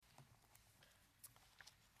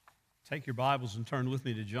Take your Bibles and turn with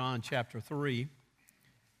me to John chapter 3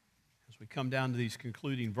 as we come down to these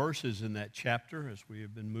concluding verses in that chapter as we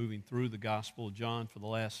have been moving through the Gospel of John for the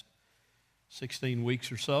last 16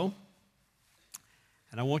 weeks or so.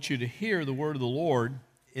 And I want you to hear the word of the Lord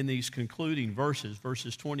in these concluding verses,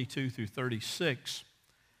 verses 22 through 36,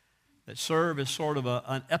 that serve as sort of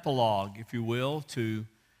an epilogue, if you will, to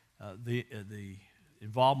the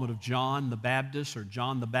involvement of John the Baptist or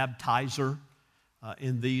John the Baptizer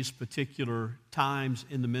in these particular times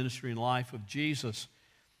in the ministry and life of Jesus.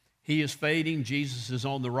 He is fading. Jesus is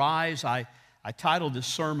on the rise. I titled this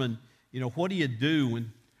sermon, what do you do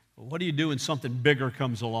when something bigger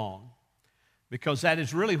comes along? Because that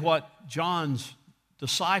is really what John's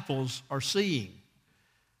disciples are seeing.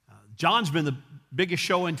 John's been the biggest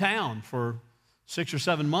show in town for 6 or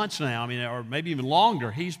 7 months now, or maybe even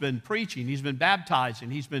longer. He's been preaching, he's been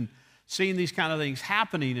baptizing, he's been seeing these kind of things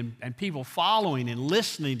happening and people following and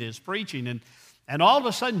listening to his preaching. And all of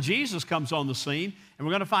a sudden, Jesus comes on the scene, and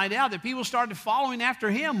we're going to find out that people started following after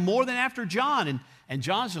him more than after John. And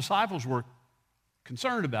John's disciples were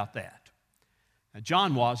concerned about that. Now,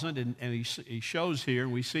 John wasn't, and he shows here,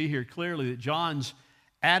 and we see here clearly that John's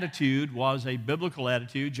attitude was a biblical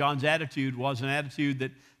attitude. John's attitude was an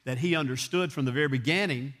attitude that he understood from the very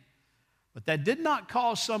beginning. But that did not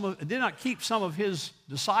keep some of his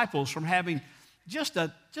disciples from having just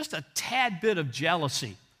a tad bit of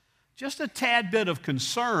jealousy, just a tad bit of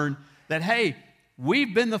concern that, hey,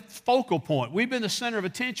 we've been the focal point, we've been the center of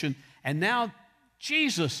attention, and now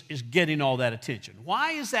Jesus is getting all that attention.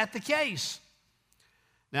 Why is that the case?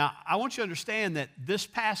 Now, I want you to understand that this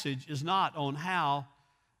passage is not on how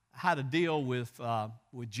to deal with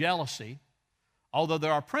jealousy, although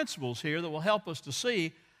there are principles here that will help us to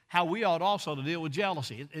see how we ought also to deal with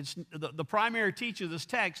jealousy. It's the primary teaching of this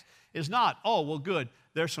text is not, oh, well, good,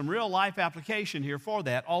 there's some real life application here for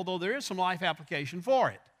that, although there is some life application for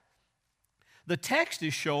it. The text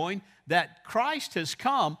is showing that Christ has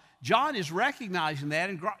come. John is recognizing that,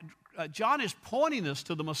 and John is pointing us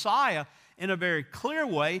to the Messiah in a very clear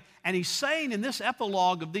way, and he's saying in this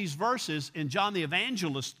epilogue of these verses in John the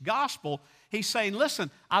Evangelist's gospel, he's saying, listen,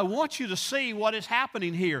 I want you to see what is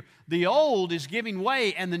happening here. The old is giving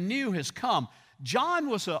way and the new has come. John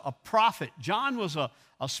was a prophet. John was a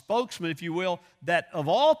spokesman, if you will, that of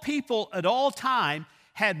all people at all time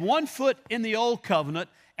had one foot in the old covenant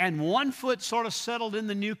and one foot sort of settled in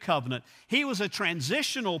the new covenant. He was a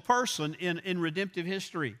transitional person in redemptive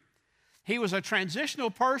history. He was a transitional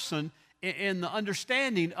person in the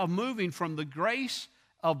understanding of moving from the grace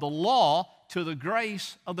of the law to the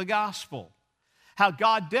grace of the gospel. How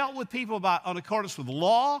God dealt with people on accordance with the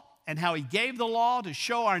law, and how he gave the law to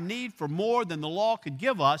show our need for more than the law could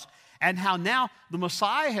give us, and how now the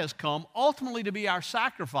Messiah has come ultimately to be our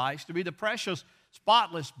sacrifice, to be the precious,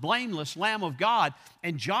 spotless, blameless Lamb of God.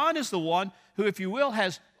 And John is the one who, if you will,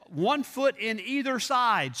 has one foot in either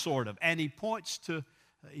side, sort of, and he points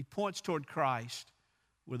toward Christ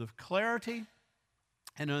with a clarity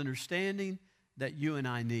and understanding that you and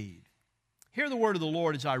I need. Hear the word of the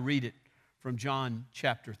Lord as I read it from John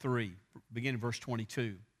chapter 3, beginning verse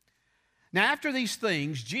 22. Now after these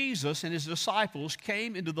things, Jesus and his disciples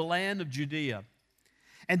came into the land of Judea.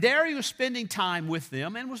 And there he was spending time with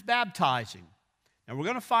them and was baptizing. Now we're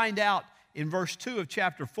going to find out in verse 2 of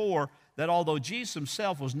chapter 4 that although Jesus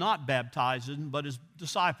himself was not baptizing, but his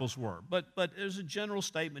disciples were. But there's a general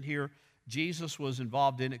statement here. Jesus was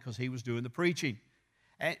involved in it because he was doing the preaching.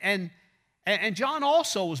 And John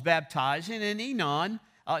also was baptizing in Enon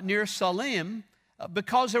near Salim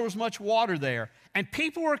because there was much water there. And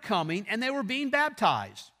people were coming and they were being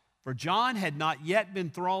baptized. For John had not yet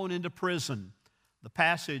been thrown into prison. The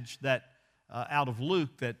passage that out of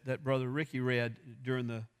Luke that Brother Ricky read during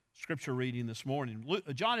the scripture reading this morning.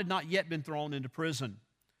 John had not yet been thrown into prison.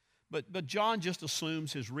 But John just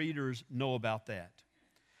assumes his readers know about that.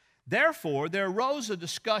 Therefore, there arose a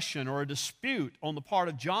discussion or a dispute on the part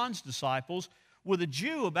of John's disciples with a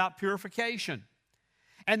Jew about purification.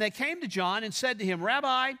 And they came to John and said to him,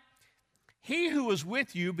 Rabbi, he who was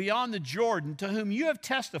with you beyond the Jordan, to whom you have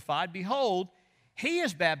testified, behold, he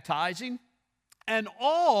is baptizing, and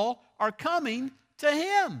all are coming to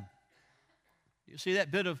him. You see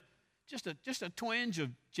that bit of just a twinge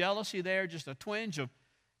of jealousy there, just a twinge of,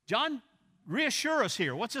 John, reassure us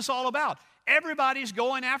here. What's this all about? Everybody's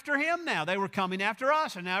going after him now. They were coming after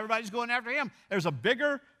us, and now everybody's going after him. There's a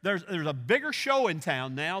bigger show in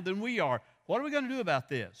town now than we are. What are we going to do about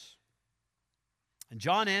this? And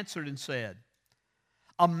John answered and said,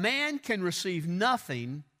 a man can receive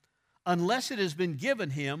nothing unless it has been given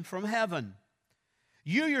him from heaven.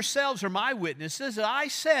 You yourselves are my witnesses that I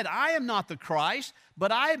said, I am not the Christ,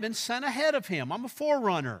 but I have been sent ahead of him. I'm a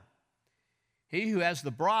forerunner. He who has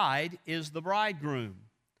the bride is the bridegroom.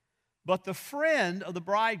 But the friend of the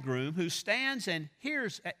bridegroom who stands and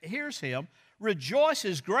hears him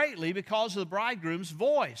rejoices greatly because of the bridegroom's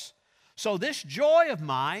voice. So this joy of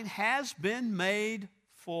mine has been made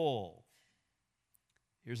full.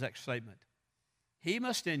 Here's that statement. He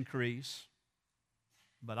must increase,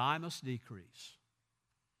 but I must decrease.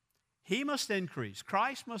 He must increase,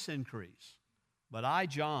 Christ must increase, but I,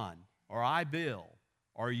 John, or I, Bill,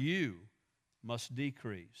 or you must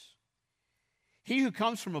decrease. He who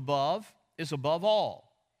comes from above is above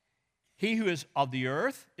all. He who is of the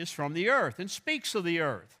earth is from the earth and speaks of the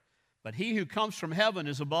earth. But he who comes from heaven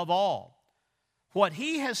is above all. What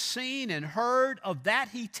he has seen and heard, of that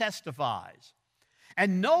he testifies.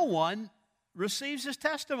 And no one receives his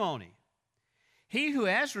testimony. He who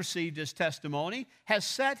has received his testimony has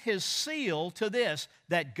set his seal to this,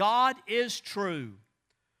 that God is true.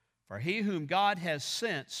 For he whom God has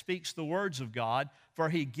sent speaks the words of God, for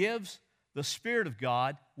he gives the Spirit of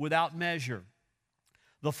God without measure.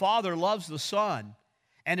 The Father loves the Son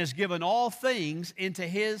and has given all things into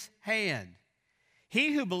his hand.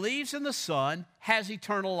 He who believes in the Son has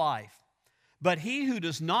eternal life. But he who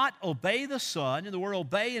does not obey the Son, and the word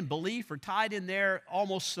obey and belief are tied in there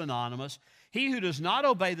almost synonymous, he who does not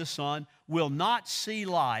obey the Son will not see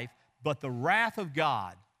life, but the wrath of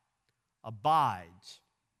God abides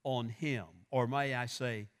on him. Or may I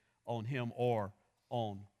say, on him or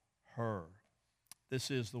on her.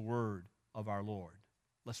 This is the word of our Lord.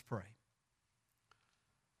 Let's pray.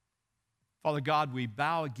 Father God, we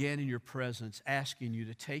bow again in your presence, asking you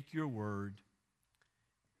to take your word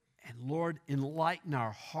and, Lord, enlighten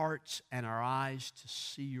our hearts and our eyes to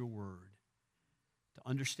see your word, to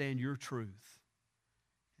understand your truth,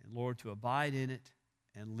 and, Lord, to abide in it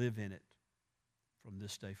and live in it from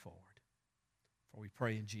this day forward. For we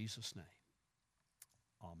pray in Jesus' name.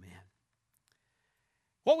 Amen.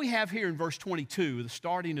 What we have here in verse 22, the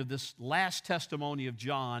starting of this last testimony of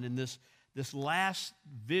John and this last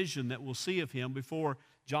vision that we'll see of him before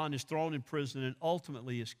John is thrown in prison and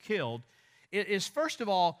ultimately is killed, is first of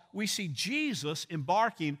all, we see Jesus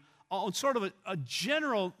embarking on sort of a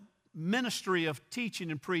general ministry of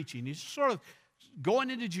teaching and preaching. He's sort of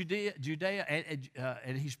going into Judea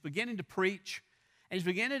and he's beginning to preach. And he's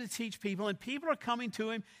beginning to teach people, and people are coming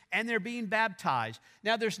to him, and they're being baptized.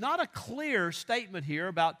 Now, there's not a clear statement here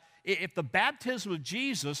about if the baptism of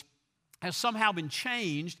Jesus has somehow been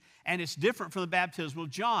changed, and it's different from the baptism of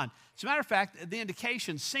John. As a matter of fact, the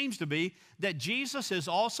indication seems to be that Jesus is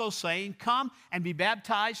also saying, come and be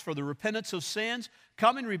baptized for the repentance of sins.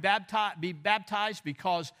 Come and be baptized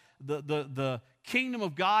because the kingdom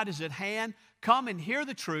of God is at hand. Come and hear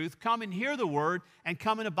the truth, come and hear the word, and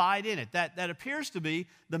come and abide in it. That appears to be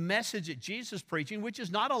the message that Jesus is preaching, which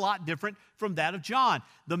is not a lot different from that of John.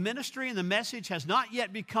 The ministry and the message has not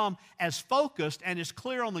yet become as focused and as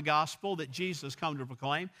clear on the gospel that Jesus has come to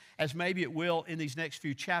proclaim as maybe it will in these next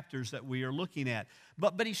few chapters that we are looking at.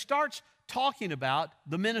 But he starts talking about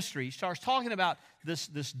the ministry. He starts talking about this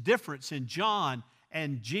difference in John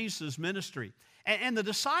and Jesus' ministry. And the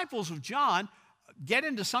disciples of John get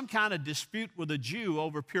into some kind of dispute with a Jew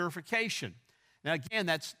over purification. Now, again,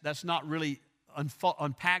 that's not really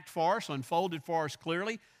unpacked for us, unfolded for us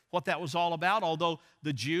clearly, what that was all about. Although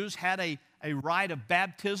the Jews had a rite of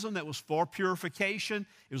baptism that was for purification.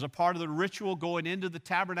 It was a part of the ritual going into the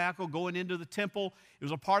tabernacle, going into the temple. It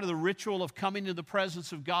was a part of the ritual of coming to the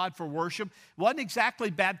presence of God for worship. It wasn't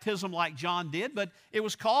exactly baptism like John did, but it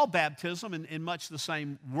was called baptism in much the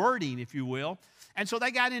same wording, if you will. And so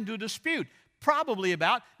they got into a dispute. Probably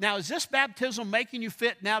about, now is this baptism making you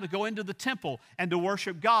fit now to go into the temple and to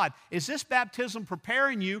worship God? Is this baptism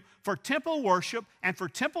preparing you for temple worship and for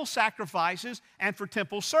temple sacrifices and for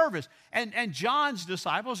temple service? And John's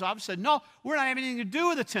disciples obviously said, no, we're not having anything to do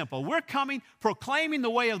with the temple. We're coming, proclaiming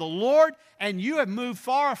the way of the Lord, and you have moved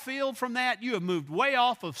far afield from that. You have moved way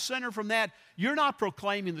off of center from that. You're not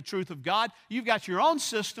proclaiming the truth of God. You've got your own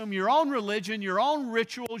system, your own religion, your own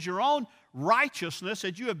rituals, your own righteousness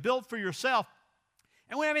that you have built for yourself,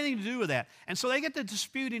 and we don't have anything to do with that. And so they get to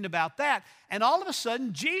disputing about that, and all of a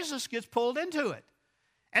sudden Jesus gets pulled into it.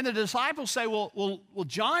 And the disciples say, well,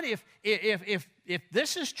 John, if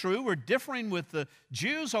this is true, we're differing with the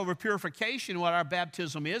Jews over purification, what our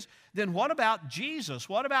baptism is, then what about Jesus?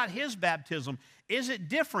 What about his baptism? Is it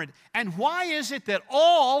different? And why is it that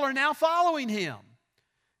all are now following him?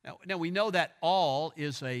 Now we know that all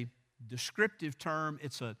is a descriptive term.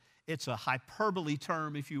 It's a hyperbole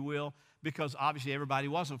term, if you will, because obviously everybody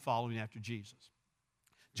wasn't following after Jesus.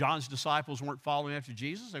 John's disciples weren't following after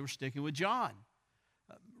Jesus. They were sticking with John.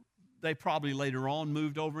 They probably later on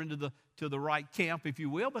moved over into the right camp, if you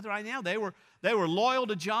will, but right now they were loyal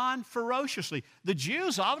to John ferociously. The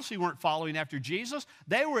Jews obviously weren't following after Jesus.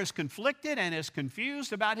 They were as conflicted and as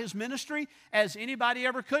confused about his ministry as anybody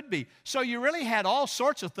ever could be. So you really had all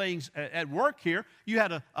sorts of things at work here. You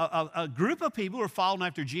had a group of people who were following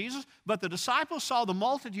after Jesus, but the disciples saw the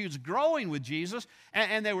multitudes growing with Jesus,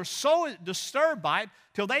 and they were so disturbed by it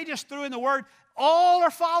till they just threw in the word, all are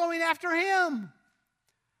following after him.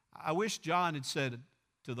 I wish John had said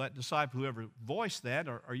to that disciple, whoever voiced that,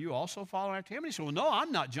 are you also following after him? And he said, well, no,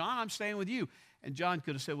 I'm not, John. I'm staying with you. And John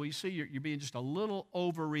could have said, well, you see, you're being just a little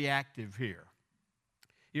overreactive here.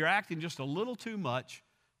 You're acting just a little too much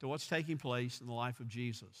to what's taking place in the life of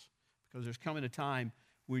Jesus, because there's coming a time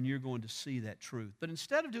when you're going to see that truth. But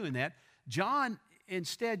instead of doing that, John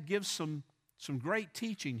instead gives some great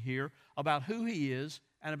teaching here about who he is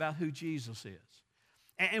and about who Jesus is.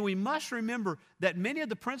 And we must remember that many of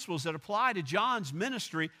the principles that apply to John's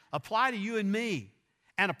ministry apply to you and me,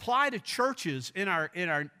 and apply to churches in our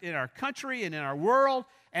country and in our world,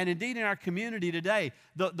 and indeed in our community today.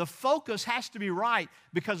 The focus has to be right,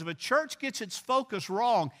 because if a church gets its focus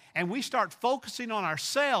wrong and we start focusing on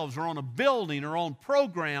ourselves or on a building or on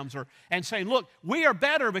programs and saying, look, we are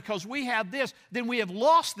better because we have this, then we have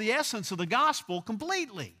lost the essence of the gospel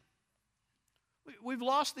completely. We've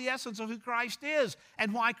lost the essence of who Christ is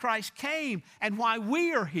and why Christ came and why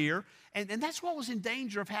we are here. And that's what was in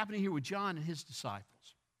danger of happening here with John and his disciples.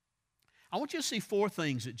 I want you to see 4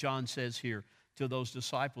 things that John says here to those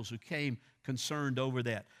disciples who came concerned over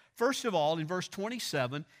that. First of all, in verse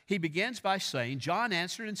 27, he begins by saying, John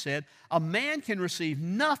answered and said, a man can receive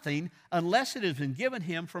nothing unless it has been given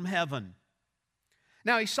him from heaven.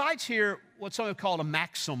 Now, he cites here what some have called a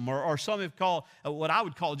maxim, or some have called what I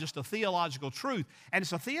would call just a theological truth. And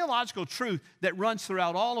it's a theological truth that runs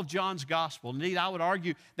throughout all of John's gospel. Indeed, I would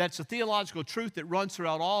argue that's a theological truth that runs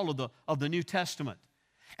throughout all of the New Testament.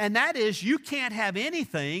 And that is, you can't have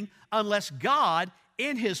anything unless God,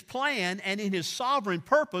 in his plan and in his sovereign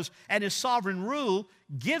purpose and his sovereign rule,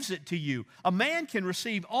 gives it to you. A man can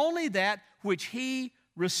receive only that which he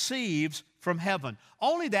receives from heaven,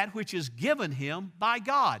 only that which is given him by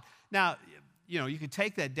God. Now, you can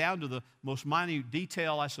take that down to the most minute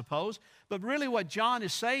detail, I suppose, but really what John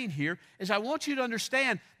is saying here is I want you to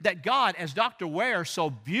understand that God, as Dr. Ware so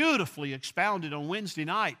beautifully expounded on Wednesday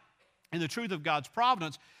night in the truth of God's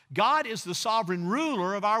providence, God is the sovereign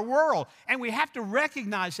ruler of our world, and we have to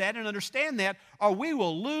recognize that and understand that, or we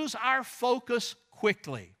will lose our focus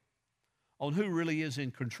quickly on who really is in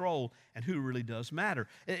control and who really does matter.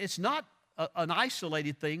 It's not an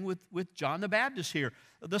isolated thing with John the Baptist here.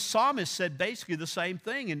 The psalmist said basically the same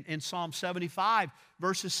thing in Psalm 75,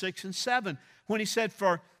 verses 6 and 7, when he said,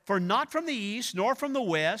 For not from the east, nor from the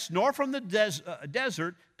west, nor from the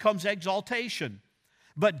desert comes exaltation.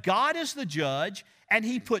 But God is the judge, and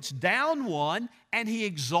he puts down one, and he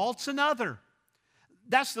exalts another.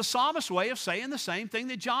 That's the psalmist's way of saying the same thing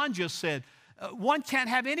that John just said. One can't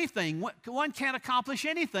have anything. One can't accomplish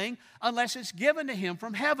anything unless it's given to him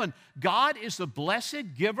from heaven. God is the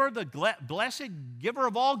blessed giver, blessed giver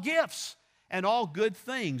of all gifts and all good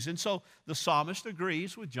things. And so the psalmist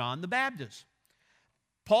agrees with John the Baptist.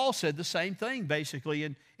 Paul said the same thing basically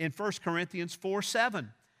in 1 Corinthians 4:7.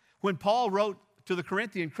 When Paul wrote to the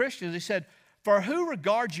Corinthian Christians, he said, For who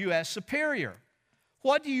regards you as superior?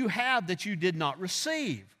 What do you have that you did not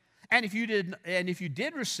receive? And if you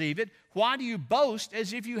did receive it, why do you boast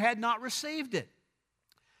as if you had not received it?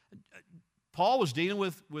 Paul was dealing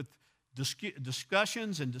with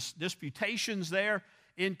discussions and disputations there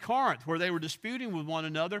in Corinth, where they were disputing with one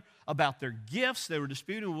another about their gifts. They were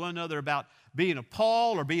disputing with one another about being of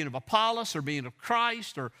Paul or being of Apollos or being of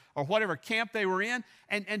Christ or whatever camp they were in.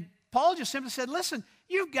 And Paul just simply said, listen,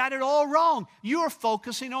 you've got it all wrong. You are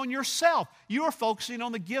focusing on yourself. You are focusing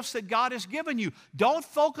on the gifts that God has given you. Don't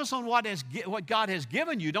focus on what God has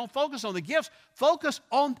given you. Don't focus on the gifts. Focus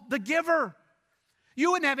on the giver.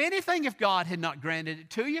 You wouldn't have anything if God had not granted it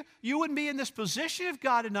to you. You wouldn't be in this position if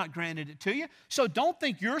God had not granted it to you. So don't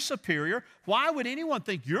think you're superior. Why would anyone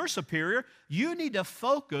think you're superior? You need to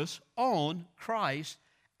focus on Christ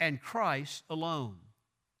and Christ alone.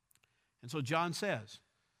 And so John says,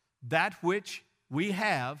 that which we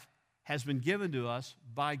have has been given to us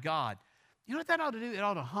by God. You know what that ought to do? It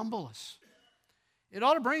ought to humble us. It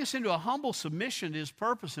ought to bring us into a humble submission to His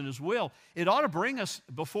purpose and His will. It ought to bring us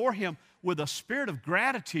before Him with a spirit of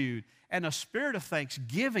gratitude and a spirit of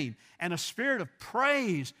thanksgiving and a spirit of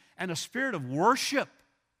praise and a spirit of worship.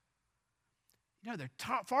 You know, there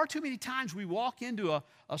are far too many times we walk into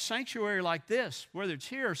a sanctuary like this, whether it's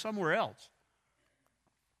here or somewhere else.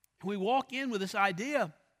 We walk in with this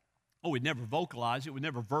idea, we'd never vocalize it, we'd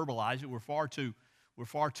never verbalize it. We're far too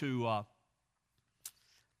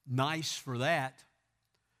nice for that.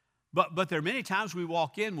 But there are many times we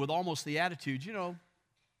walk in with almost the attitude, you know,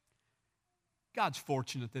 God's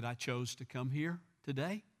fortunate that I chose to come here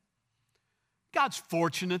today. God's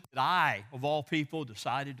fortunate that I, of all people,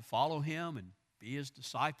 decided to follow Him and be His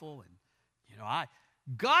disciple. And, you know,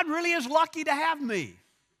 God really is lucky to have me.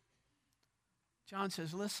 John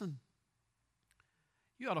says, listen,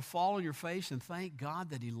 you ought to fall on your face and thank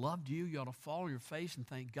God that He loved you. You ought to fall on your face and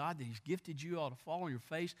thank God that He's gifted you. You ought to fall on your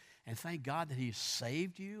face and thank God that He has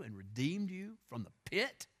saved you and redeemed you from the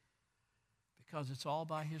pit, because it's all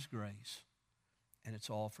by His grace and it's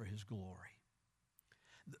all for His glory.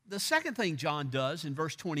 The second thing John does in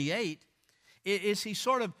verse 28 is he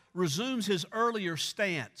sort of resumes his earlier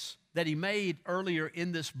stance that he made earlier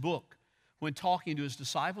in this book when talking to his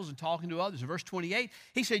disciples and talking to others. In verse 28,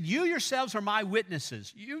 he said, you yourselves are my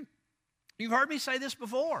witnesses. You've heard me say this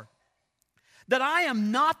before, that I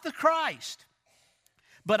am not the Christ,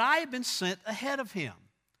 but I have been sent ahead of Him.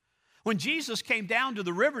 When Jesus came down to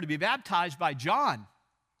the river to be baptized by John,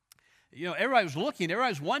 you know, everybody was looking,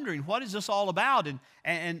 everybody was wondering, what is this all about?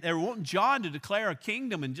 And they were wanting John to declare a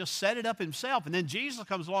kingdom and just set it up himself. And then Jesus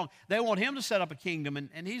comes along. They want him to set up a kingdom,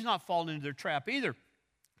 and he's not falling into their trap either.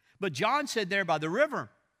 But John said there by the river,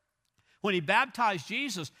 when he baptized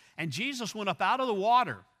Jesus, and Jesus went up out of the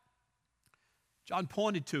water, John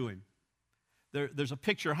pointed to him. There's a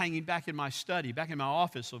picture hanging back in my study, back in my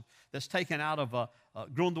office, that's taken out of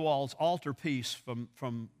Grundwald's altarpiece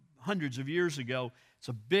from hundreds of years ago. It's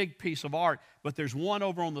a big piece of art, but there's one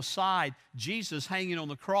over on the side, Jesus hanging on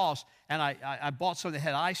the cross, and I bought something that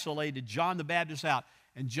had isolated John the Baptist out,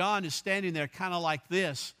 and John is standing there kind of like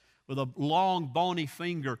this with a long bony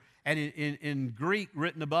finger, and in Greek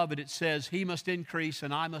written above it, it says, He must increase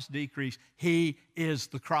and I must decrease. He is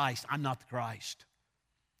the Christ. I'm not the Christ.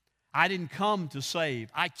 I didn't come to save.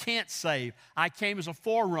 I can't save. I came as a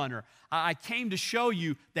forerunner. I came to show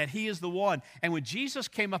you that He is the one. And when Jesus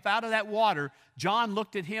came up out of that water, John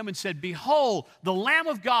looked at Him and said, behold, the Lamb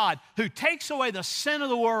of God who takes away the sin of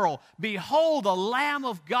the world. Behold, the Lamb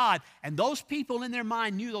of God. And those people in their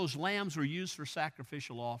mind knew those lambs were used for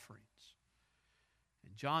sacrificial offerings.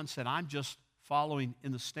 And John said, I'm just following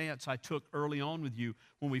in the stance I took early on with you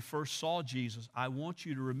when we first saw Jesus. I want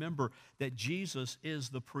you to remember that Jesus is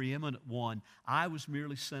the preeminent one. I was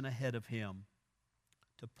merely sent ahead of Him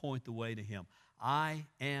to point the way to Him. I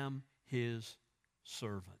am His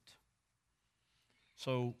servant.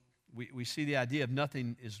 So we see the idea of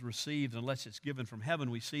nothing is received unless it's given from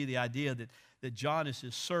heaven. We see the idea that John is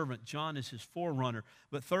His servant, John is His forerunner.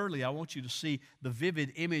 But thirdly, I want you to see the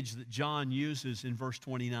vivid image that John uses in verse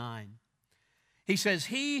 29. He says,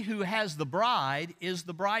 he who has the bride is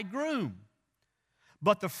the bridegroom.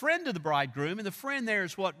 But the friend of the bridegroom, and the friend there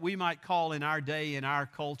is what we might call in our day, in our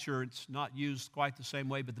culture, it's not used quite the same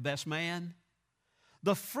way, but the best man.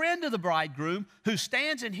 The friend of the bridegroom who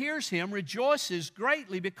stands and hears him rejoices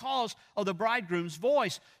greatly because of the bridegroom's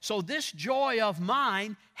voice. So this joy of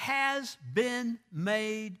mine has been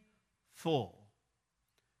made full.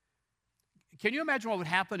 Can you imagine what would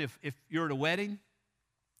happen if you're at a wedding?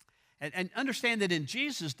 And understand that in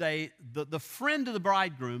Jesus' day, the friend of the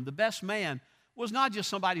bridegroom, the best man, was not just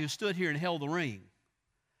somebody who stood here and held the ring.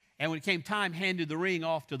 And when it came time, handed the ring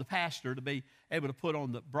off to the pastor to be able to put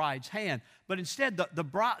on the bride's hand. But instead,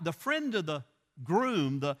 the friend of the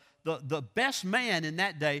groom, the best man in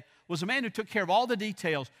that day, was a man who took care of all the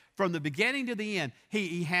details from the beginning to the end.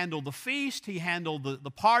 He handled the feast. He handled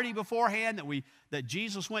the party beforehand that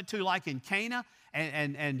Jesus went to, like in Cana.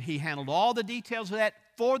 And he handled all the details of that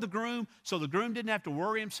for the groom, so the groom didn't have to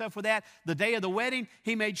worry himself with that. The day of the wedding,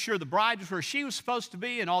 he made sure the bride was where she was supposed to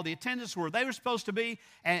be and all the attendants were where they were supposed to be,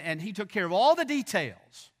 and he took care of all the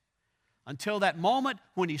details until that moment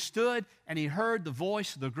when he stood and he heard the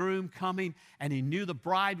voice of the groom coming, and he knew the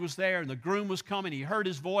bride was there and the groom was coming. He heard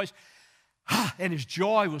his voice, and his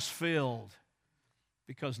joy was filled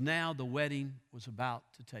because now the wedding was about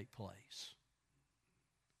to take place.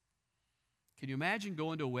 Can you imagine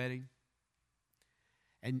going to a wedding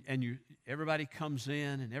and everybody comes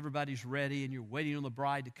in and everybody's ready and you're waiting on the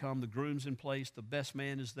bride to come, the groom's in place, the best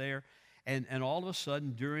man is there, and all of a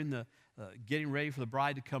sudden during the getting ready for the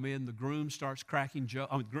bride to come in, the groom starts cracking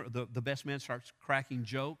jokes, the best man starts cracking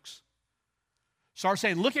jokes, starts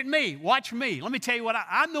saying, look at me, watch me, let me tell you what,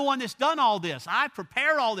 I'm the one that's done all this, I've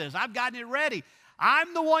prepared all this, I've gotten it ready,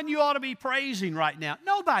 I'm the one you ought to be praising right now.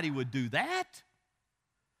 Nobody would do that.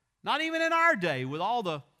 Not even in our day with all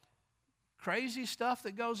the crazy stuff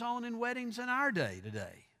that goes on in weddings in our day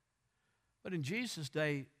today. But in Jesus'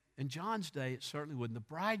 day, in John's day, it certainly wouldn't. The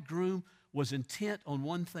bridegroom was intent on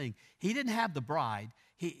one thing. He didn't have the bride.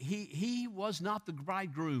 He was not the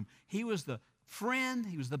bridegroom. He was the friend.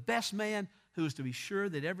 He was the best man who was to be sure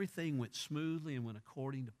that everything went smoothly and went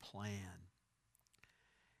according to plan.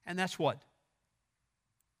 And that's what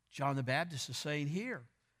John the Baptist is saying here.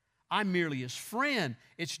 I'm merely his friend.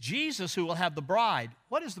 It's Jesus who will have the bride.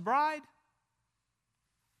 What is the bride?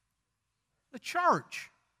 The church,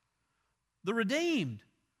 the redeemed,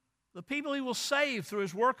 the people he will save through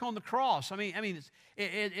his work on the cross. I mean,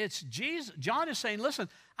 it's Jesus. John is saying, listen,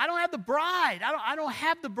 I don't have the bride. I don't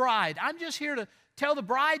have the bride. I'm just here to tell the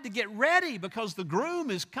bride to get ready because the groom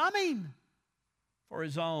is coming for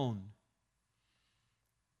his own.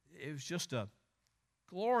 It was just a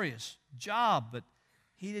glorious job, but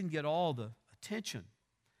he didn't get all the attention.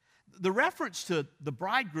 The reference to the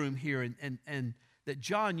bridegroom here and that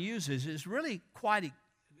John uses is really quite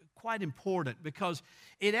important because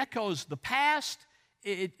it echoes the past,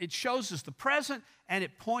 it shows us the present, and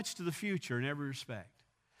it points to the future in every respect.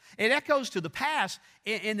 It echoes to the past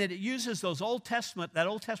in that it uses those Old Testament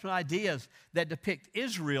ideas that depict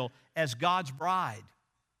Israel as God's bride.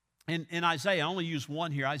 In Isaiah, I only use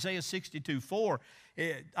one here, Isaiah 62:4,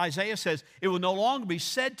 Isaiah says, "It will no longer be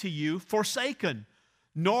said to you, forsaken,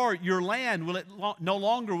 nor your land no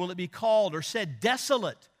longer will it be called or said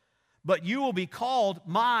desolate, but you will be called,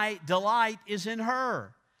 my delight is in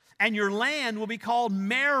her. And your land will be called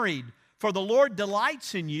married, for the Lord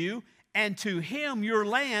delights in you, and to him your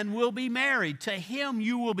land will be married. To him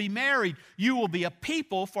you will be married. You will be a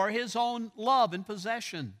people for his own love and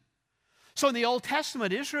possession." So in the Old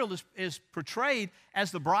Testament, Israel is portrayed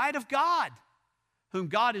as the bride of God, whom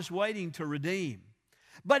God is waiting to redeem.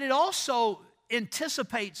 But it also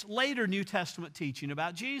anticipates later New Testament teaching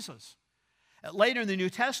about Jesus. Later in the New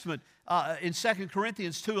Testament, in 2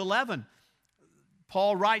 Corinthians 2:11,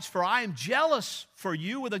 Paul writes, "For I am jealous for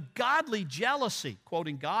you with a godly jealousy,"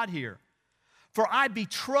 quoting God here, "for I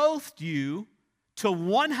betrothed you to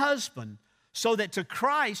one husband, so that to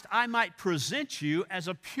Christ I might present you as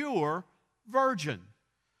a pure virgin."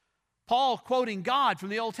 Paul, quoting God from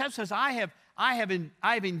the Old Testament, says, I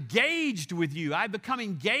have engaged with you. I've become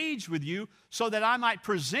engaged with you so that I might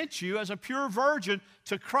present you as a pure virgin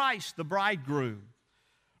to Christ, the bridegroom.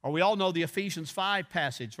 Or we all know the Ephesians 5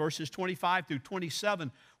 passage, verses 25 through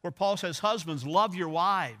 27, where Paul says, "Husbands, love your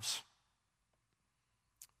wives."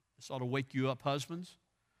 This ought to wake you up, husbands.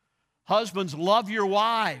 "Husbands, love your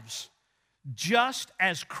wives, just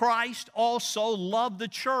as Christ also loved the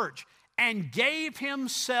church and gave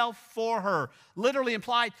himself for her." Literally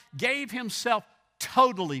implied, gave himself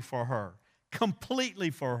totally for her,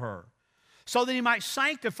 completely for her, so that he might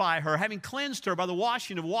sanctify her, having cleansed her by the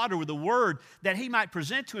washing of water with the word, that he might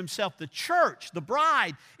present to himself the church, the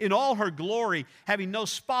bride, in all her glory, having no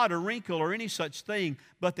spot or wrinkle or any such thing,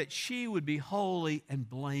 but that she would be holy and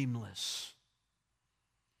blameless.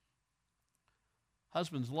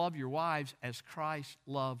 Husbands, love your wives as Christ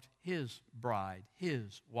loved his bride,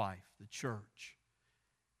 his wife, the church.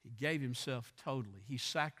 He gave himself totally. He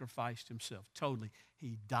sacrificed himself totally.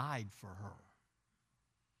 He died for her.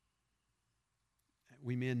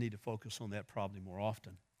 We men need to focus on that probably more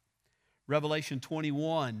often. Revelation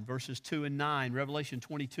 21, verses 2 and 9, Revelation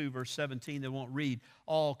 22, verse 17, they won't read,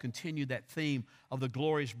 all continue that theme of the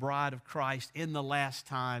glorious bride of Christ in the last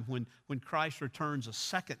time when Christ returns a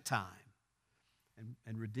second time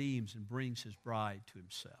and redeems and brings his bride to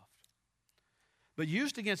himself. But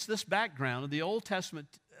used against this background of the Old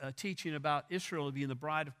Testament teaching about Israel being the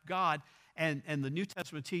bride of God and the New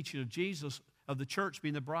Testament teaching of Jesus, of the church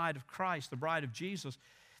being the bride of Christ, the bride of Jesus,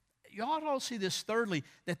 you ought to all see this thirdly,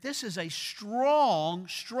 that this is a strong,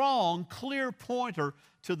 clear pointer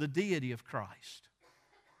to the deity of Christ.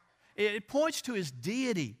 It points to his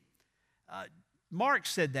deity. Mark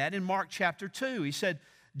said that in Mark chapter 2. He said,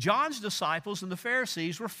 John's disciples and the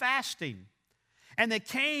Pharisees were fasting. And they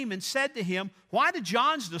came and said to him, "Why do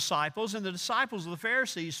John's disciples and the disciples of the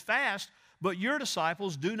Pharisees fast, but your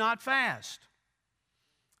disciples do not fast?"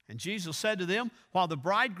 And Jesus said to them, "While the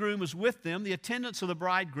bridegroom is with them, the attendants of the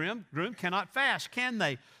bridegroom cannot fast, can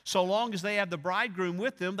they? So long as they have the bridegroom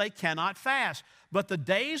with them, they cannot fast. But the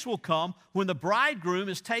days will come when the bridegroom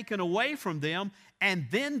is taken away from them, and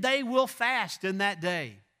then they will fast in that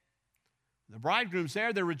day." The bridegroom's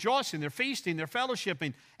there, they're rejoicing, they're feasting, they're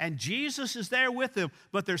fellowshipping, and Jesus is there with them.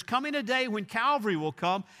 But there's coming a day when Calvary will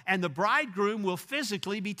come, and the bridegroom will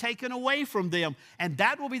physically be taken away from them. And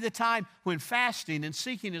that will be the time when fasting and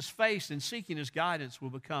seeking his face and seeking his guidance will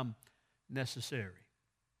become necessary.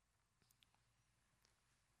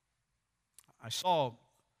 I saw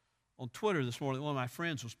on Twitter this morning that one of my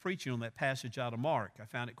friends was preaching on that passage out of Mark. I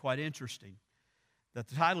found it quite interesting. That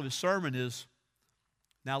the title of his sermon is,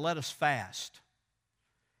 "Now Let Us Fast."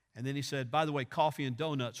 And then he said, by the way, coffee and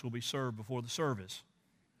donuts will be served before the service.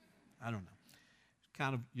 I don't know. It's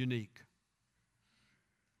kind of unique.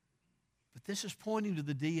 But this is pointing to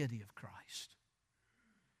the deity of Christ.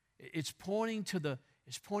 It's pointing to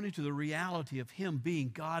the reality of Him being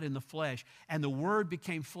God in the flesh. And the Word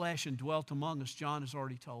became flesh and dwelt among us, John has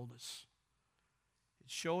already told us.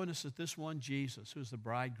 It's showing us that this one Jesus, who is the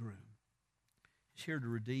bridegroom, is here to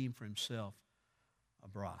redeem for Himself a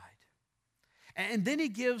bride. And then he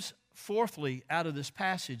gives, fourthly, out of this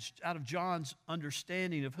passage, out of John's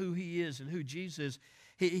understanding of who He is and who Jesus is,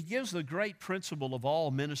 he gives the great principle of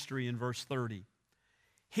all ministry in verse 30.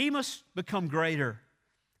 He must become greater,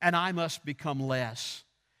 and I must become less.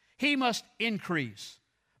 He must increase,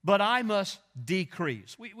 but I must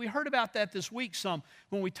decrease. We heard about that this week some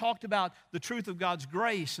when we talked about the truth of God's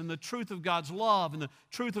grace and the truth of God's love and the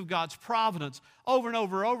truth of God's providence. Over and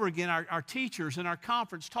over again, our teachers in our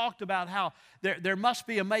conference talked about how there must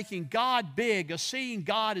be a making God big, a seeing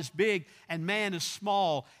God as big and man is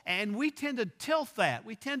small. And we tend to tilt that.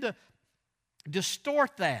 We tend to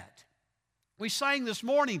distort that. We sang this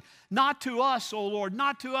morning, not to us, O Lord,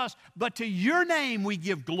 not to us, but to Your name we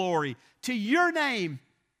give glory. To Your name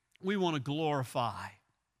we want to glorify.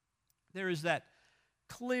 There is that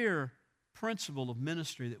clear principle of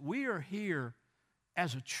ministry that we are here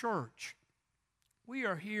as a church. We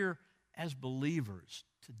are here as believers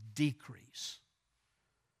to decrease.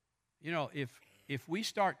 You know, if we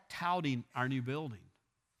start touting our new building,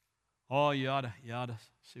 oh, you ought to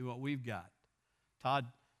see what we've got. Todd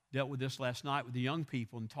dealt with this last night with the young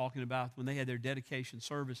people and talking about when they had their dedication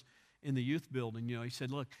service in the youth building. You know, he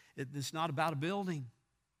said, look, it's not about a building.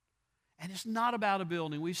 And it's not about a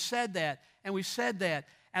building. We've said that, and we've said that.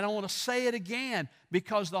 And I want to say it again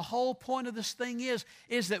because the whole point of this thing is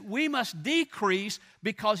that we must decrease,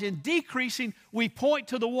 because in decreasing we point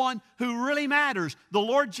to the one who really matters, the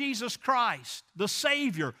Lord Jesus Christ, the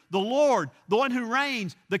Savior, the Lord, the one who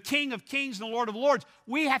reigns, the King of kings and the Lord of lords.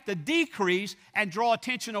 We have to decrease and draw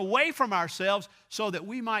attention away from ourselves so that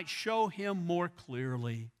we might show Him more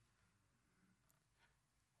clearly.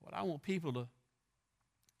 What I want people to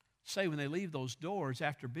say when they leave those doors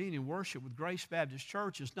after being in worship with Grace Baptist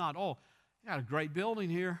Church is not, oh, you got a great building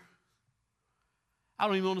here. I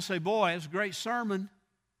don't even want to say, boy, it's a great sermon,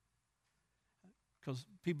 because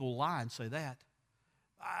people will lie and say that.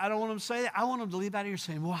 I don't want them to say that. I want them to leave out of here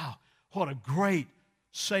saying, wow, what a great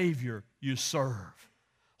Savior you serve.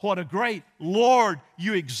 What a great Lord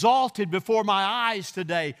you exalted before my eyes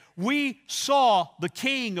today. We saw the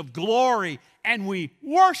King of glory and we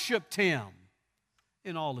worshiped Him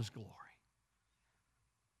in all His glory.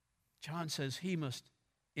 John says He must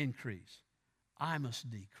increase. I must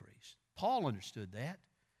decrease. Paul understood that.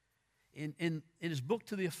 In his book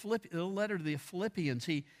to the letter to the Philippians,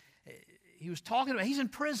 he was talking about, he's in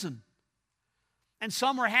prison. And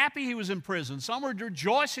some were happy he was in prison. Some were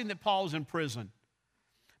rejoicing that Paul was in prison.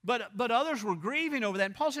 But others were grieving over that.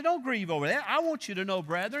 And Paul said, don't grieve over that. I want you to know,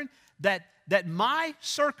 brethren, that my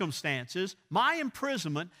circumstances, my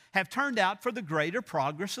imprisonment, have turned out for the greater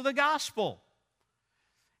progress of the gospel.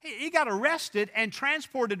 He got arrested and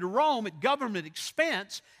transported to Rome at government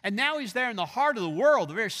expense, and now he's there in the heart of the world,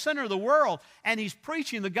 the very center of the world, and he's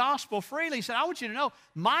preaching the gospel freely. He said, I want you to know,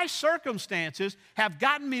 my circumstances have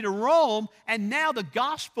gotten me to Rome, and now the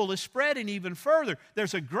gospel is spreading even further.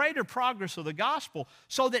 There's a greater progress of the gospel,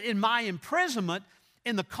 so that in my imprisonment,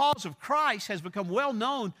 in the cause of Christ, has become well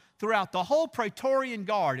known throughout the whole Praetorian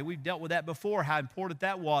Guard, and we've dealt with that before, how important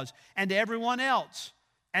that was, and to everyone else,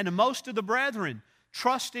 and to most of the brethren,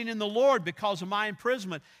 trusting in the Lord because of my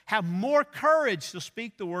imprisonment, have more courage to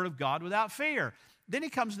speak the word of God without fear. Then he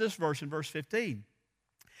comes to this verse in verse 15.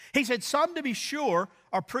 He said, some, to be sure,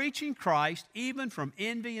 are preaching Christ even from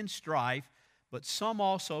envy and strife, but some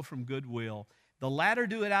also from goodwill. The latter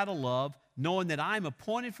do it out of love, knowing that I am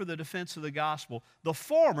appointed for the defense of the gospel. The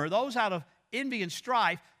former, those out of envy and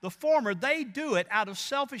strife, the former, they do it out of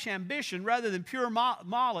selfish ambition rather than pure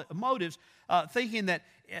motives, thinking that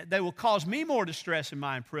they will cause me more distress in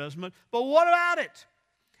my imprisonment. But what about it?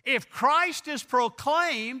 If Christ is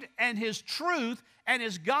proclaimed and His truth and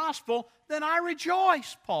His gospel, then I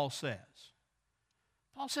rejoice, Paul says.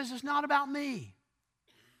 Paul says it's not about me.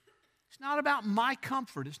 It's not about my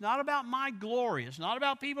comfort. It's not about my glory. It's not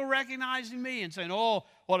about people recognizing me and saying, oh,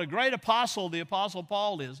 what a great apostle the Apostle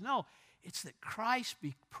Paul is. No, it's that Christ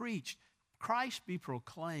be preached, Christ be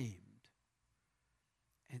proclaimed.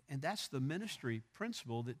 And that's the ministry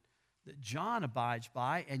principle that that John abides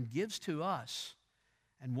by and gives to us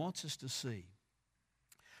and wants us to see.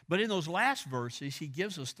 But in those last verses, he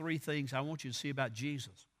gives us three things I want you to see about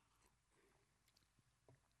Jesus.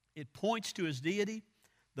 It points to his deity.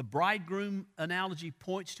 The bridegroom analogy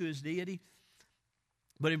points to his deity.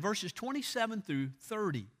 But in verses 27 through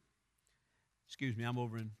 30, excuse me, I'm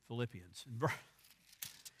over in Philippians.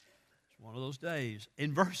 It's one of those days.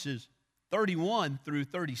 In verses 31 through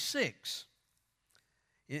 36,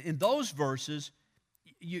 in those verses,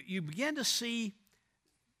 you begin to see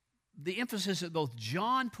the emphasis that both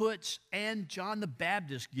John puts and John the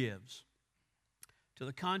Baptist gives to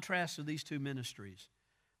the contrast of these two ministries.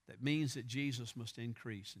 That means that Jesus must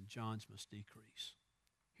increase and John's must decrease.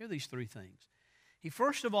 Here are these three things. He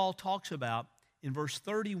first of all talks about, in verse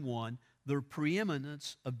 31, the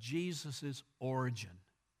preeminence of Jesus' origin.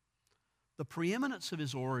 The preeminence of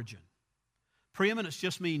his origin. Preeminence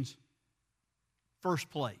just means first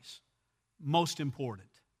place, most important.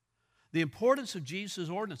 The importance of Jesus'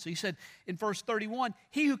 ordinance. He said in verse 31,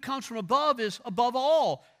 he who comes from above is above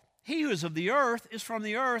all. He who is of the earth is from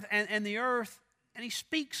the earth, and the earth, and he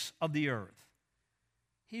speaks of the earth.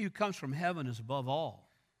 He who comes from heaven is above all.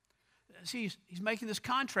 See, he's making this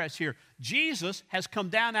contrast here. Jesus has come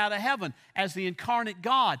down out of heaven as the incarnate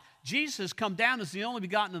God. Jesus has come down as the only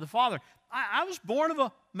begotten of the Father. I was born of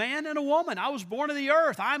a man and a woman. I was born of the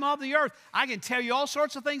earth. I'm of the earth. I can tell you all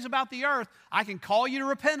sorts of things about the earth. I can call you to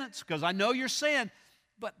repentance because I know your sin,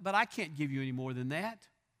 but I can't give you any more than that.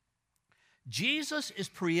 Jesus is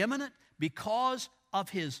preeminent because of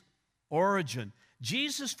his origin.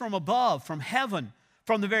 Jesus from above, from heaven,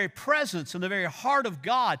 from the very presence and the very heart of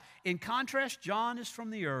God. In contrast, John is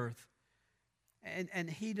from the earth. And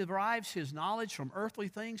he derives his knowledge from earthly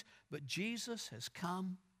things, but Jesus has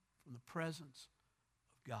come from the presence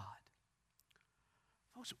of God.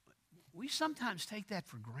 Folks, we sometimes take that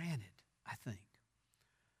for granted, I think.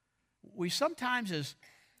 We sometimes,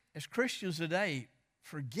 as Christians today,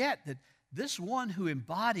 forget that this one who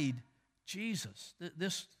embodied Jesus,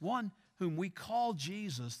 this one whom we call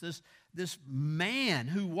Jesus, this man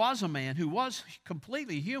who was a man, who was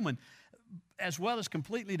completely human, as well as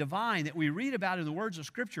completely divine, that we read about in the words of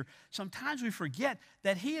Scripture, sometimes we forget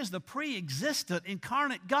that he is the pre-existent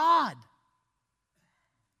incarnate God.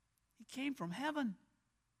 He came from heaven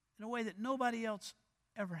in a way that nobody else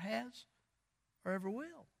ever has or ever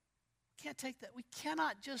will. Can't take that. We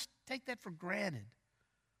cannot just take that for granted.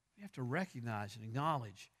 We have to recognize and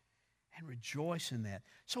acknowledge and rejoice in that.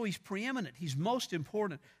 So he's preeminent. He's most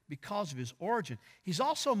important because of his origin. He's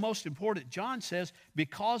also most important, John says,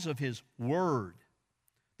 because of his word.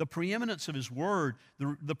 The preeminence of his word,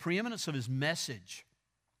 the preeminence of his message.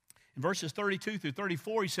 In verses 32 through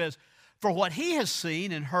 34, he says, for what he has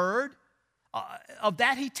seen and heard, of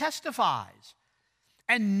that he testifies.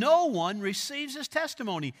 And no one receives his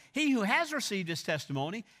testimony. He who has received his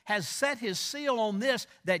testimony has set his seal on this,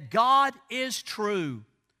 that God is true.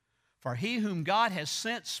 For he whom God has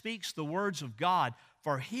sent speaks the words of God,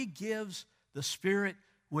 for he gives the Spirit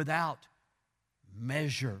without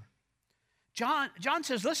measure. John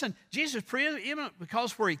says, listen, Jesus is preeminent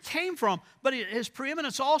because where he came from, but his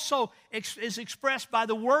preeminence also is expressed by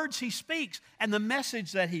the words he speaks and the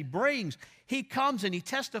message that he brings. He comes and he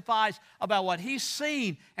testifies about what he's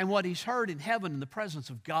seen and what he's heard in heaven in the presence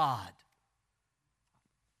of God.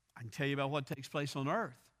 I can tell you about what takes place on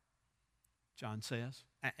earth, John says,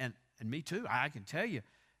 and me too. I can tell you.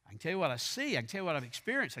 I can tell you what I see. I can tell you what I've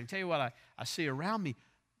experienced. I can tell you what I see around me.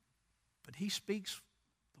 But he speaks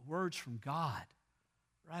the words from God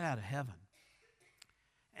right out of heaven.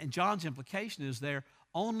 And John's implication is there,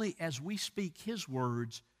 only as we speak his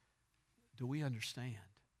words do we understand.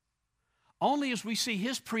 Only as we see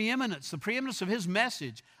his preeminence, the preeminence of his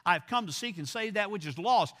message, I've come to seek and save that which is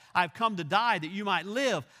lost. I've come to die that you might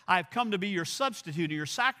live. I've come to be your substitute and your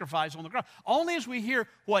sacrifice on the cross. Only as we hear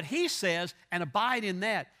what he says and abide in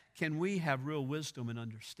that can we have real wisdom and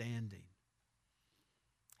understanding.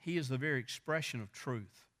 He is the very expression of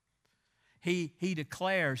truth. He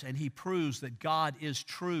declares and he proves that God is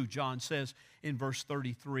true, John says in verse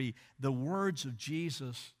 33. The words of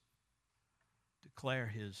Jesus declare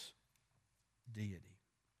his deity.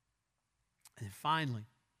 And finally,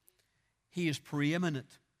 he is preeminent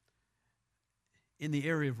in the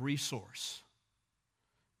area of resource.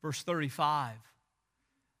 Verse 35,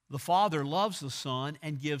 the Father loves the Son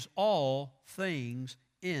and gives all things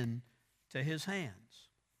into his hands.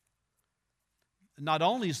 Not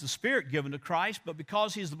only is the Spirit given to Christ, but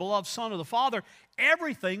because he is the beloved Son of the Father,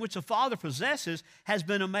 everything which the Father possesses has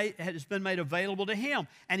been made available to him.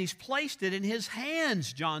 And he's placed it in his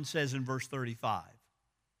hands, John says in verse 35.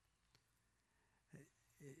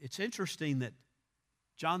 It's interesting that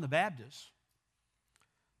John the Baptist,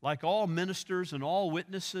 like all ministers and all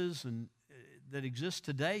witnesses and that exist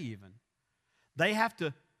today even, they have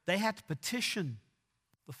to petition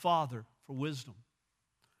the Father for wisdom.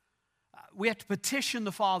 We have to petition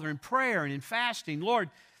the Father in prayer and in fasting. Lord,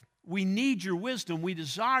 we need your wisdom. We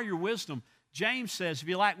desire your wisdom. James says, if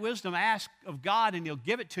you lack wisdom, ask of God and he'll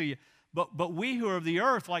give it to you. But we who are of the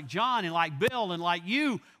earth, like John and like Bill and like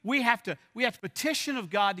you, we have to petition of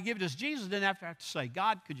God to give it to us. Jesus didn't have to say,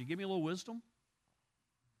 God, could you give me a little wisdom?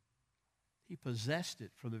 He possessed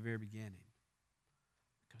it from the very beginning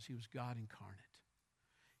because he was God incarnate.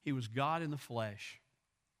 He was God in the flesh.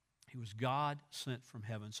 He was God sent from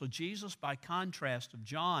heaven. So Jesus, by contrast of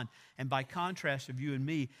John and by contrast of you and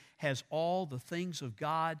me, has all the things of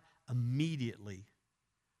God immediately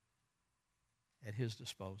at his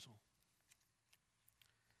disposal.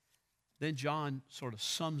 Then John sort of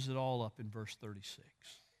sums it all up in verse 36.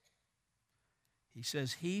 He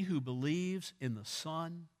says, he who believes in the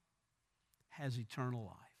Son has eternal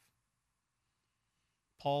life.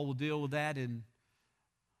 Paul will deal with that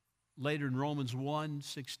later in Romans 1,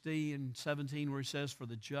 16 and 17, where he says, for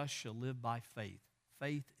the just shall live by faith.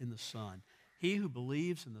 Faith in the Son. He who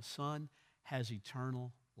believes in the Son has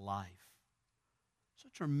eternal life. It's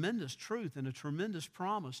a tremendous truth and a tremendous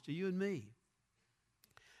promise to you and me.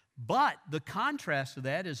 But the contrast to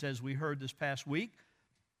that is, as we heard this past week,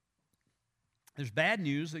 there's bad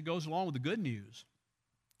news that goes along with the good news.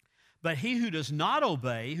 But he who does not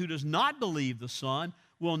obey, who does not believe the Son,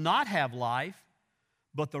 will not have life,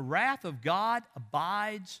 but the wrath of God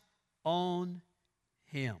abides on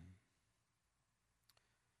him.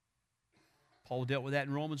 Paul dealt with that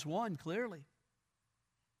in Romans 1 clearly.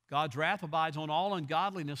 God's wrath abides on all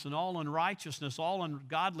ungodliness and all unrighteousness, all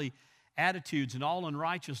ungodly attitudes and all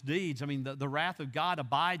unrighteous deeds. I mean, the wrath of God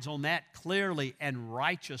abides on that clearly and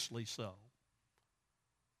righteously so.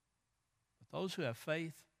 But those who have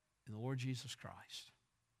faith in the Lord Jesus Christ,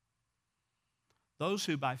 those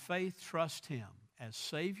who by faith trust him as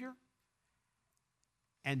Savior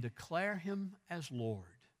and declare him as Lord,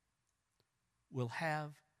 will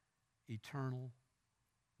have eternal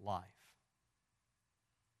life.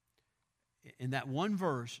 In that one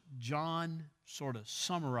verse, John sort of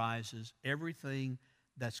summarizes everything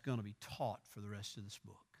that's going to be taught for the rest of this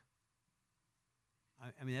book.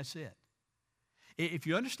 I mean, that's it. If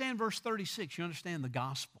you understand verse 36, you understand the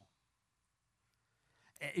gospel.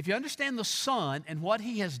 If you understand the Son and what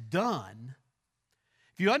he has done,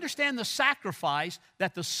 if you understand the sacrifice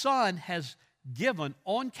that the Son has given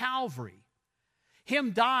on Calvary,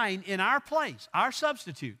 him dying in our place, our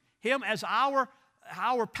substitute, him as our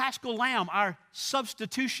paschal lamb, our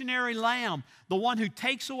substitutionary lamb, the one who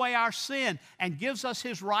takes away our sin and gives us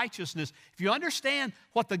his righteousness. If you understand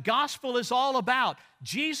what the gospel is all about,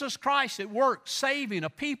 Jesus Christ at work saving a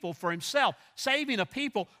people for himself, saving a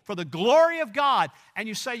people for the glory of God, and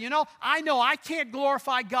you say, I know I can't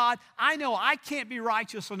glorify God, I know I can't be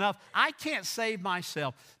righteous enough, I can't save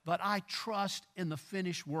myself, but I trust in the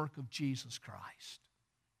finished work of Jesus Christ.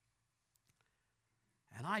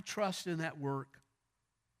 And I trust in that work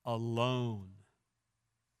alone.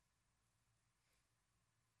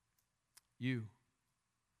 You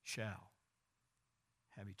shall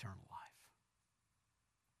have eternal life.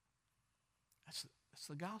 That's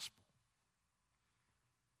the gospel.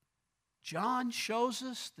 John shows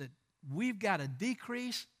us that we've got to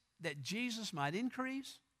decrease that Jesus might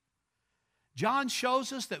increase. John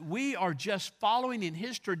shows us that we are just following in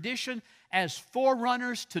his tradition as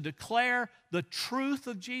forerunners to declare the truth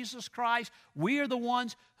of Jesus Christ. We are the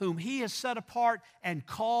ones whom he has set apart and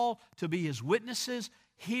called to be his witnesses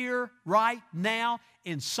here, right now,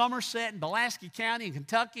 in Somerset, in Pulaski County, in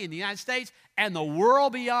Kentucky, in the United States, and the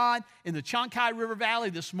world beyond, in the Chancay River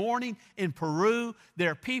Valley this morning, in Peru.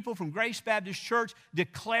 There are people from Grace Baptist Church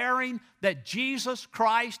declaring that Jesus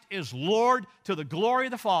Christ is Lord to the glory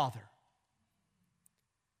of the Father.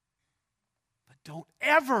 Don't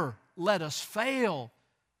ever let us fail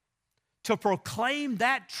to proclaim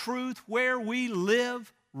that truth where we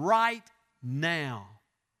live right now.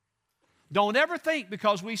 Don't ever think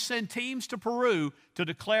because we send teams to Peru to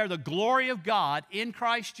declare the glory of God in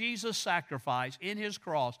Christ Jesus' sacrifice, in his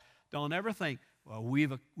cross, don't ever think, well,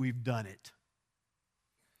 we've done it.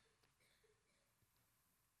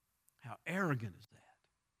 How arrogant is that?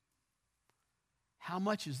 How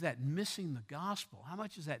much is that missing the gospel? How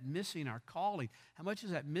much is that missing our calling? How much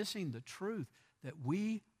is that missing the truth that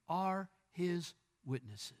we are his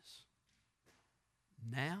witnesses?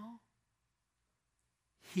 Now,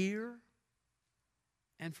 here,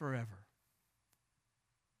 and forever.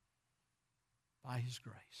 By his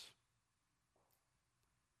grace.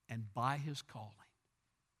 and by His calling,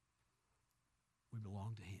 we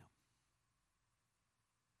belong to Him.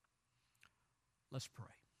 Let's pray.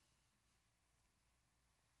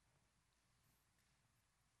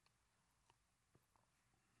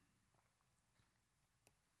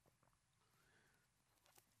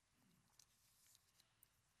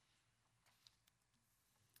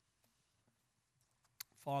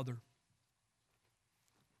 Father,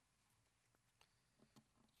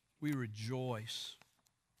 we rejoice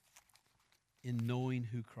in knowing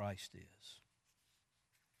who Christ is.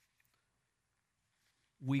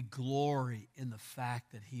 We glory in the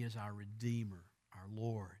fact that He is our Redeemer, our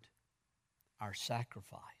Lord, our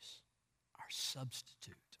sacrifice, our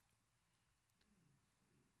substitute.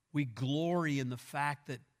 We glory in the fact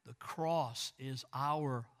that the cross is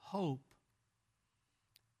our hope.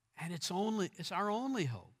 And it's our only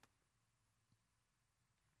hope.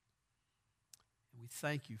 And we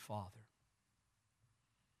thank You, Father,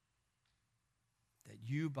 that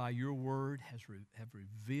You, by Your word, have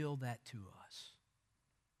revealed that to us.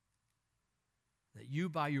 That You,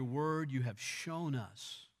 by Your word, You have shown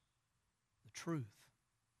us the truth.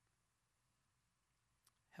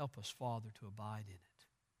 Help us, Father, to abide in it.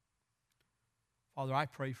 Father, I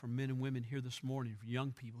pray for men and women here this morning, for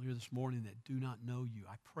young people here this morning that do not know You.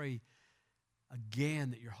 I pray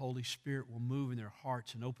again that Your Holy Spirit will move in their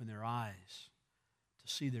hearts and open their eyes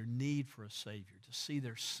to see their need for a Savior, to see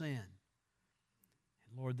their sin.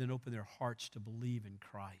 And Lord, then open their hearts to believe in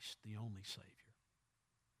Christ, the only Savior.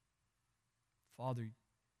 Father,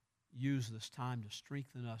 use this time to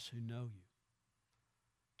strengthen us who know You,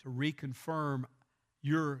 to reconfirm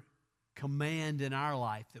Your command in our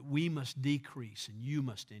life that we must decrease and You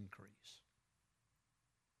must increase.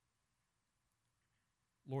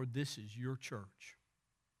 Lord, this is Your church.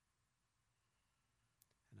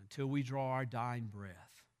 And until we draw our dying breath,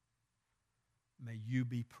 may You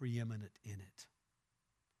be preeminent in it.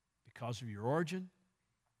 Because of Your origin,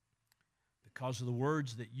 because of the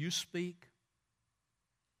words that You speak,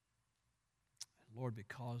 and Lord,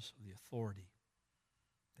 because of the authority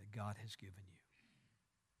that God has given You.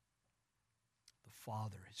 The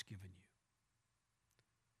Father has given You.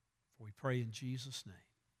 For we pray in Jesus' name.